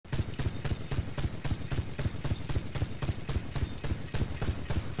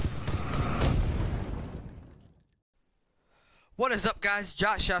What is up, guys?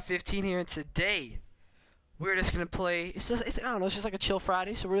 JoshShot15 here, and today we're just gonna play. I don't know. It's just like a chill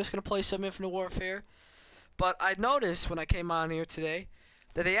Friday, so we're just gonna play some Infinite Warfare. But I noticed when I came on here today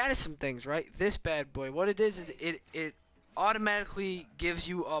that they added some things. Right? This bad boy. What it is it automatically gives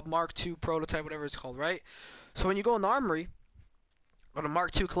you a Mark II prototype, whatever it's called. Right? So when you go in the armory on a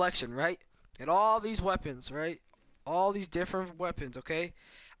Mark II collection, right? And all these weapons, right? All these different weapons. Okay.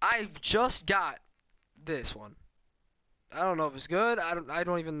 I just got this one. I don't know if it's good. I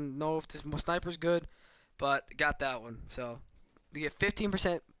don't even know if this sniper's good, but got that one. So you get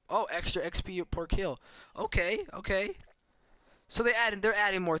 15%. Oh, extra XP per kill. Okay, okay. So they're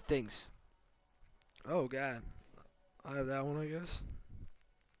adding more things. Oh god, I have that one, I guess.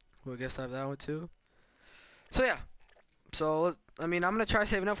 Well, I guess I have that one too. So yeah. So I'm gonna try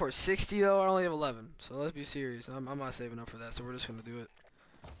saving up for it. 60 though. I only have 11. So let's be serious. I'm not saving up for that. So we're just gonna do it.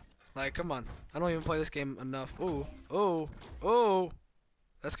 Like, come on. I don't even play this game enough. Ooh, oh, oh.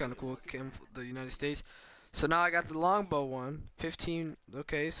 That's kind of cool. Came from the United States. So now I got the longbow one. 15.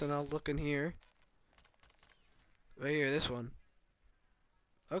 Okay, so now look in here. Right here, this one.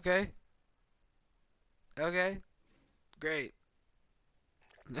 Okay. Okay. Great.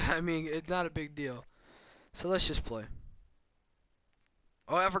 I mean, it's not a big deal. So let's just play.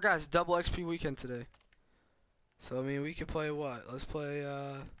 Oh, I forgot. It's double XP weekend today. So, I mean, we can play what? Let's play,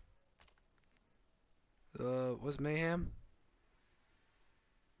 what's Mayhem?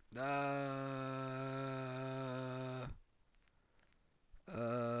 Yeah,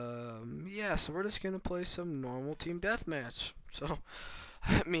 so we're just gonna play some normal team deathmatch. So,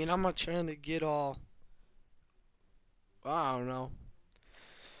 I mean, I'm not trying to get all, I don't know.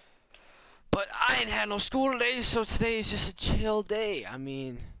 But I ain't had no school today, so today is just a chill day. I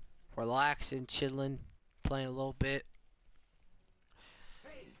mean, relaxing, chilling, playing a little bit.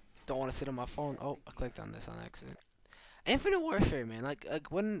 Don't want to sit on my phone. Oh, I clicked on this on accident. Infinite Warfare, man. Like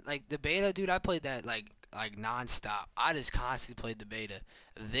when the beta, dude, I played that like non-stop. I just constantly played the beta.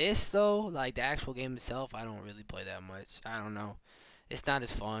 This though, like the actual game itself, I don't really play that much. I don't know. It's not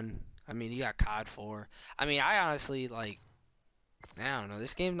as fun. I mean, you got COD 4. I mean, I honestly like. I don't know.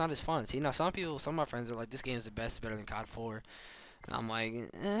 This game's not as fun. See, now some of my friends are like, this game is the best, it's better than COD 4. And I'm like,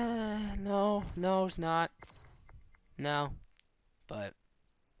 no, it's not. No, but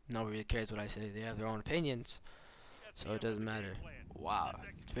nobody really cares what I say. They have their own opinions. So it doesn't matter. Wow,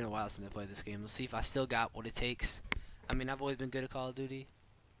 it's been a while since I played this game. Let's see if I still got what it takes. I mean, I've always been good at Call of Duty.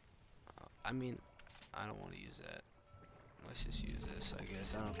 I mean, I don't want to use that. Let's just use this, I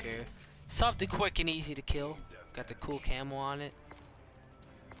guess. I don't care. Something quick and easy to kill. Got the cool camo on it.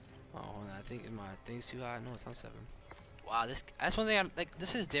 Oh, hold on. I think my thing's too high. No, it's on 7. Wow, that's one thing I'm like.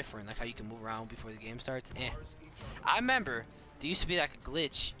 This is different. Like how you can move around before the game starts. I remember. There used to be like a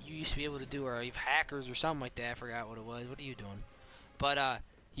glitch you used to be able to do, or even hackers or something like that. I forgot what it was. What are you doing? But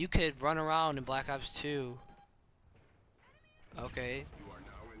you could run around in Black Ops 2. Okay.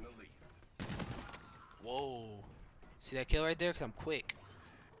 Whoa. See that kill right there? Cause I'm quick.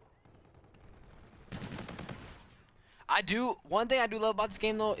 One thing I do love about this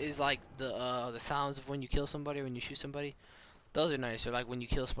game though is like the sounds of when you kill somebody or when you shoot somebody. Those are nice. Or like when you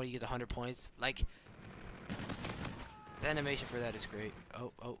kill somebody, you get 100 points. Like. The animation for that is great.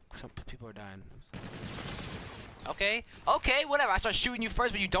 Oh, some people are dying. Okay, whatever. I start shooting you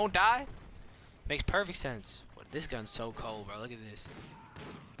first, but you don't die. Makes perfect sense. But this gun's so cold, bro. Look at this.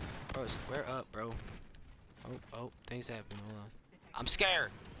 Bro, square up, bro. Oh, things happen. Hold on. I'm scared.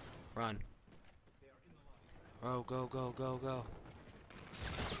 Run. Bro, go.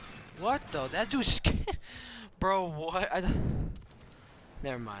 What though? That dude's scared. Bro, what?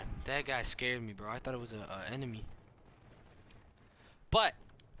 Never mind. That guy scared me, bro. I thought it was a enemy. But,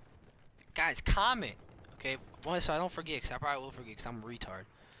 guys, comment, okay? So I don't forget, because I probably will forget, because I'm a retard.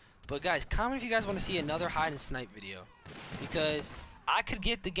 But, guys, comment if you guys want to see another hide and snipe video. Because I could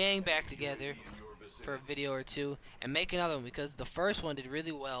get the gang back together for a video or two and make another one. Because the first one did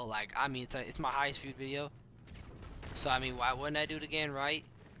really well. Like, I mean, it's my highest viewed video. So, I mean, why wouldn't I do it again, right?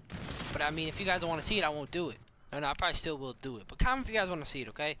 But, I mean, if you guys don't want to see it, I won't do it. No, I probably still will do it. But comment if you guys want to see it,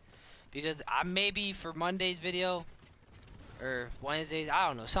 okay? Because maybe for Monday's video... or Wednesdays, I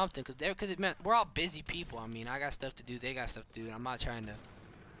don't know, something, because we're all busy people. I mean, I got stuff to do, they got stuff to do, and I'm not trying to,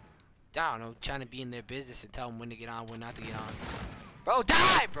 I don't know, trying to be in their business and tell them when to get on, when not to get on. Bro,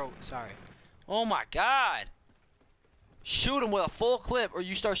 die, bro. Sorry. Oh my God. Shoot them with a full clip, or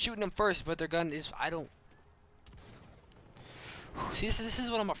you start shooting them first, but their gun is, I don't. See, this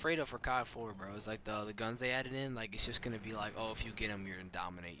is what I'm afraid of for COD 4, bro. It's like the guns they added in, like it's just gonna be like, oh, if you get them, you're gonna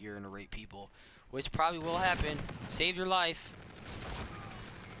dominate, you're gonna rape people. Which probably will happen. Save your life.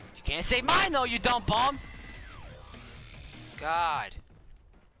 You can't save mine though, you dumb bum. God.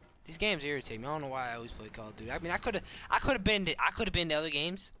 These games irritate me. I don't know why I always play Call of Duty. I mean, I could have been to other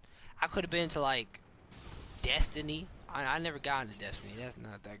games. I could have been to like Destiny. I never got into Destiny. That's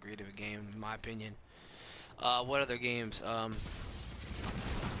not that great of a game in my opinion. What other games?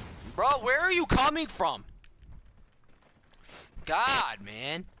 Bro, where are you coming from? God,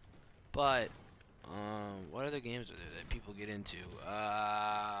 man. But what other games are there that people get into?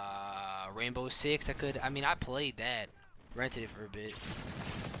 Rainbow Six. I mean, I played that. Rented it for a bit.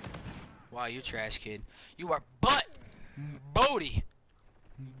 Wow, you trash kid. You are Bodie.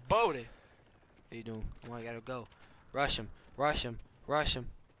 How you doing? Oh, I gotta go. Rush him.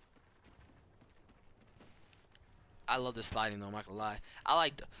 I love the sliding though, I'm not gonna lie.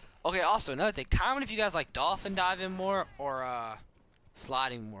 Okay, also another thing, comment if you guys like dolphin diving more or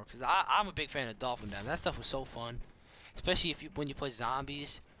sliding more, because I'm a big fan of dolphin diving. That stuff was so fun. Especially when you play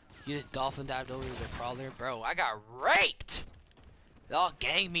zombies. You just dolphin dived over the crawler. Bro, I got raped! They all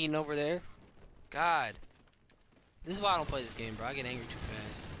gang meeting over there. God. This is why I don't play this game, bro. I get angry too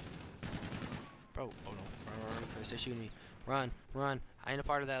fast. Bro, oh no. Run. They're shooting me. Run. I ain't a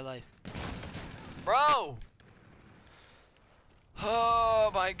part of that life. Bro!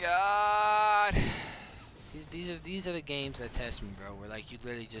 Oh my God. These are the games that test me, bro. Where like you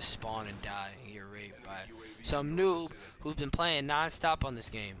literally just spawn and die and get raped by some noob who's been playing non-stop on this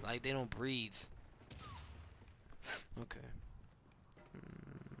game. Like they don't breathe. Okay.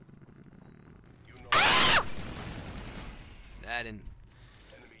 That didn't.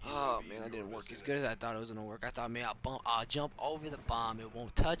 Oh man, that didn't work as good as I thought it was gonna work. I thought maybe I'll jump over the bomb, it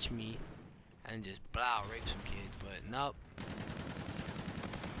won't touch me, and just blah rape some kids. But nope.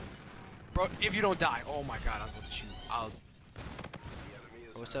 Bro, if you don't die, oh my God, I was about to shoot.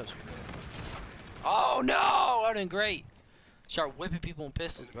 What's up? Oh no, that did great. Start whipping people in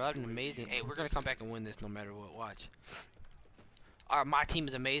pistols, bro. That did amazing. Hey, we're gonna come back and win this no matter what. Watch. Alright, my team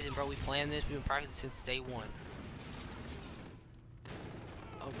is amazing, bro. We planned this. We've been practicing since day one.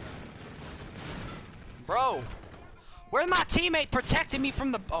 Oh, bro, where's my teammate protecting me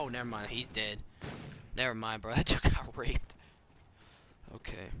from the? Oh, never mind. He's dead. Never mind, bro. That dude got raped.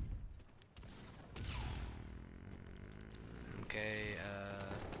 Okay. Okay,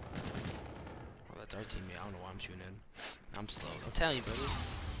 well, that's our teammate. I don't know why I'm shooting at him. I'm slow. I'm telling you, brother.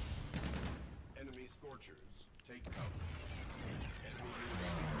 Enemy scorchers, take cover.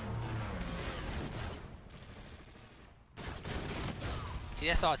 See,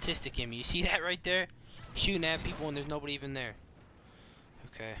 that's autistic in me. You see that right there? Shooting at people and there's nobody even there.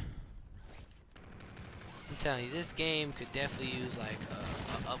 Okay. I'm telling you, this game could definitely use like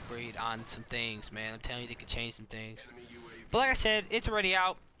an upgrade on some things, man. I'm telling you, they could change some things. But like I said, it's already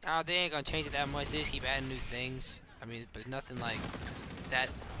out. They ain't gonna change it that much. They just keep adding new things. I mean, but nothing like that.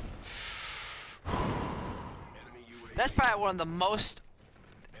 That's probably one of the most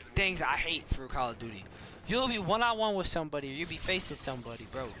things I hate for Call of Duty. You'll be one-on-one with somebody, or you'll be facing somebody,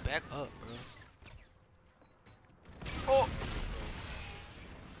 bro. Back up, bro. Oh!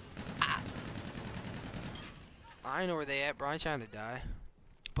 Ah. I know where they at, bro. I ain't trying to die.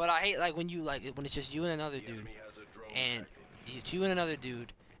 But I hate like when it's just you and another dude, and it's you and another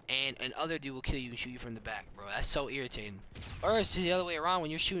dude, and another dude will kill you and shoot you from the back, bro. That's so irritating. Or it's the other way around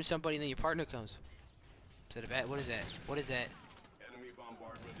when you're shooting somebody and then your partner comes. Is that a bat? What is that? What is that?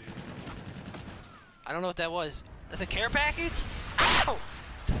 I don't know what that was. That's a care package? Ow!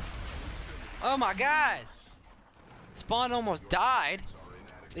 Oh my God! Spawn almost died.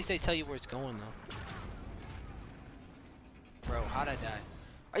 At least they tell you where it's going though. Bro, how'd I die?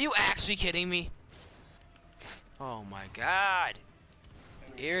 Are you actually kidding me? Oh my God.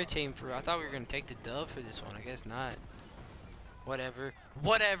 Irritating for real. I thought we were gonna take the dub for this one. I guess not. Whatever.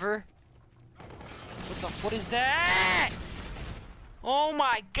 Whatever. What is that? Oh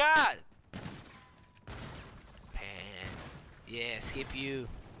my God. Man. Yeah, skip you.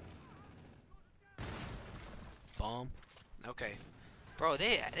 Bomb. Okay. Bro,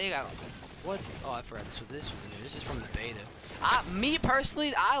 they got what? Oh, I forgot this was new. This is from the beta. Me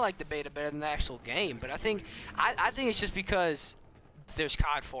personally, I like the beta better than the actual game, but I think it's just because there's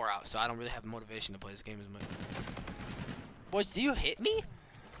COD 4 out, so I don't really have the motivation to play this game as much. What? Do you hit me?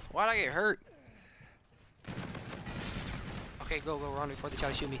 Why'd I get hurt? Okay, go run before they try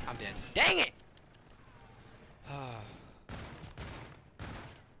to shoot me. I'm dead. Dang it!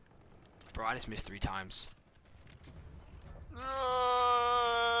 Bro, I just missed 3 times.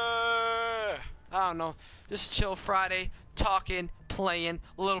 I don't know. This is Chill Friday, talking, playing,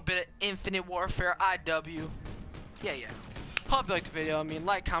 a little bit of Infinite Warfare IW. Yeah. Hope you liked the video. I mean,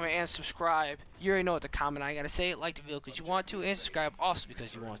 like, comment, and subscribe. You already know what the comment I gotta say. Like the video because you want to, and subscribe also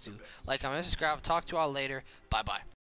because you want to. Like, comment, and subscribe. Talk to you all later. Bye-bye.